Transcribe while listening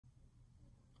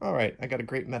All right, I got a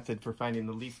great method for finding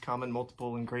the least common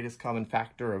multiple and greatest common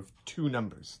factor of two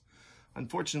numbers.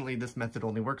 Unfortunately, this method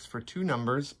only works for two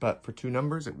numbers, but for two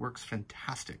numbers, it works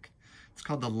fantastic. It's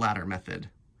called the ladder method.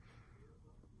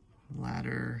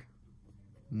 Ladder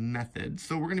method.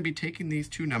 So we're going to be taking these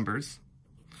two numbers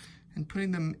and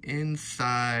putting them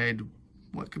inside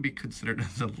what could be considered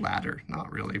as a ladder.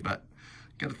 Not really, but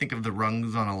got to think of the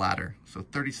rungs on a ladder. So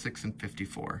 36 and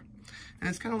 54. And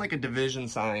it's kind of like a division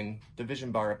sign,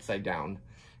 division bar upside down.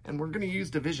 And we're going to use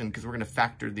division because we're going to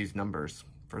factor these numbers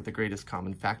for the greatest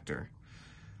common factor.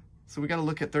 So we got to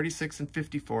look at 36 and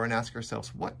 54 and ask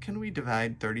ourselves, what can we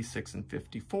divide 36 and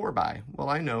 54 by? Well,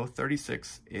 I know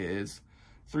 36 is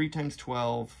 3 times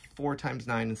 12, 4 times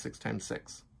 9, and 6 times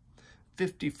 6.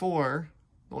 54,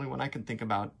 the only one I can think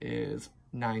about is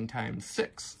 9 times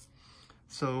 6.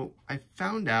 So I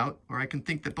found out, or I can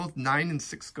think that both 9 and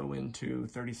 6 go into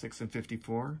 36 and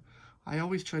 54. I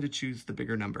always try to choose the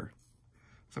bigger number.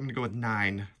 So I'm going to go with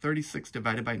 9. 36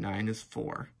 divided by 9 is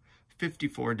 4.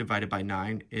 54 divided by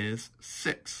 9 is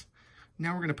 6.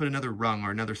 Now we're going to put another rung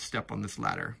or another step on this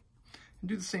ladder. And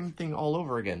do the same thing all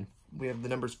over again. We have the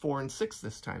numbers 4 and 6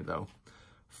 this time though.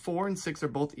 4 and 6 are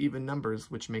both even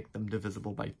numbers, which make them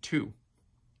divisible by 2.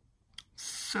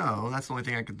 So that's the only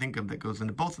thing I can think of that goes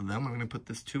into both of them. I'm going to put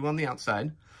this 2 on the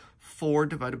outside. 4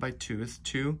 divided by 2 is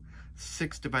 2.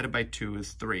 6 divided by 2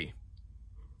 is 3.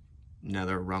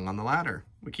 Another rung on the ladder.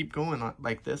 We keep going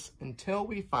like this until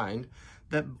we find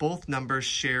that both numbers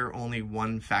share only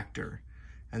one factor.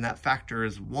 And that factor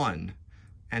is 1.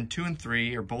 And 2 and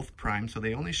 3 are both prime, so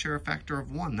they only share a factor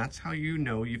of 1. That's how you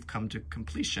know you've come to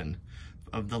completion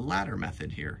of the ladder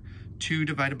method here. 2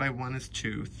 divided by 1 is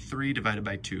 2. 3 divided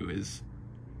by 2 is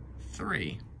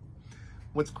 3.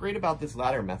 What's great about this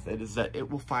ladder method is that it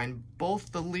will find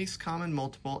both the least common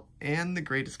multiple and the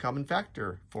greatest common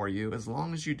factor for you as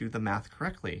long as you do the math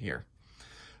correctly here.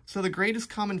 So the greatest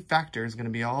common factor is going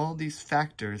to be all these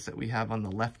factors that we have on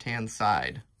the left-hand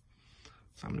side.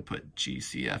 So I'm going to put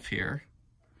GCF here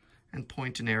and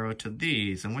point an arrow to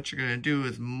these. And what you're going to do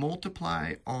is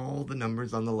multiply all the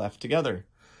numbers on the left together.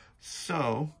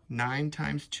 So 9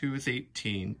 times 2 is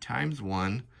 18, times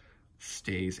 1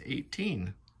 stays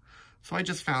 18. So I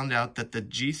just found out that the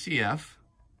GCF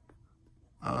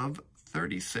of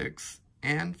 36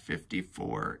 and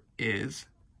 54 is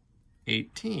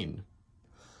 18.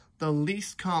 The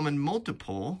least common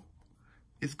multiple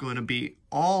is going to be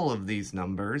all of these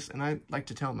numbers, and I like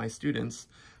to tell my students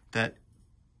that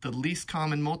the least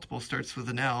common multiple starts with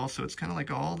an L, so it's kind of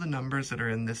like all the numbers that are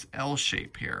in this L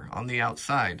shape here on the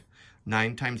outside.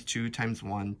 9 times 2 times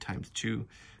 1 times 2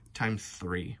 times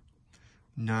 3.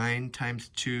 9 times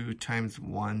 2 times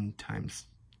 1 times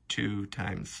 2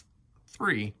 times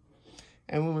 3.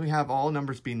 And when we have all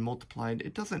numbers being multiplied,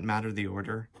 it doesn't matter the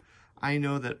order. I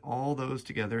know that all those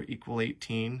together equal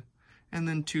 18, and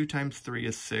then 2 times 3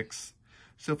 is 6.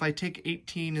 So if I take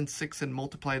 18 and 6 and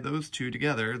multiply those two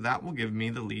together, that will give me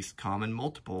the least common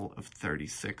multiple of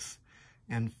 36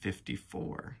 and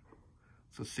 54.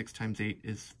 So 6 times 8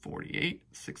 is 48.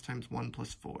 6 times 1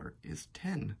 plus 4 is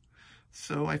 10.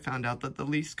 So I found out that the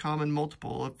least common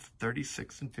multiple of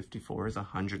 36 and 54 is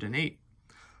 108.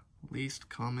 Least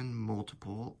common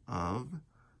multiple of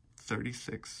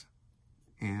 36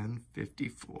 and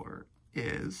 54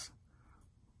 is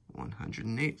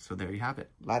 108. So there you have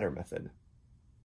it, ladder method.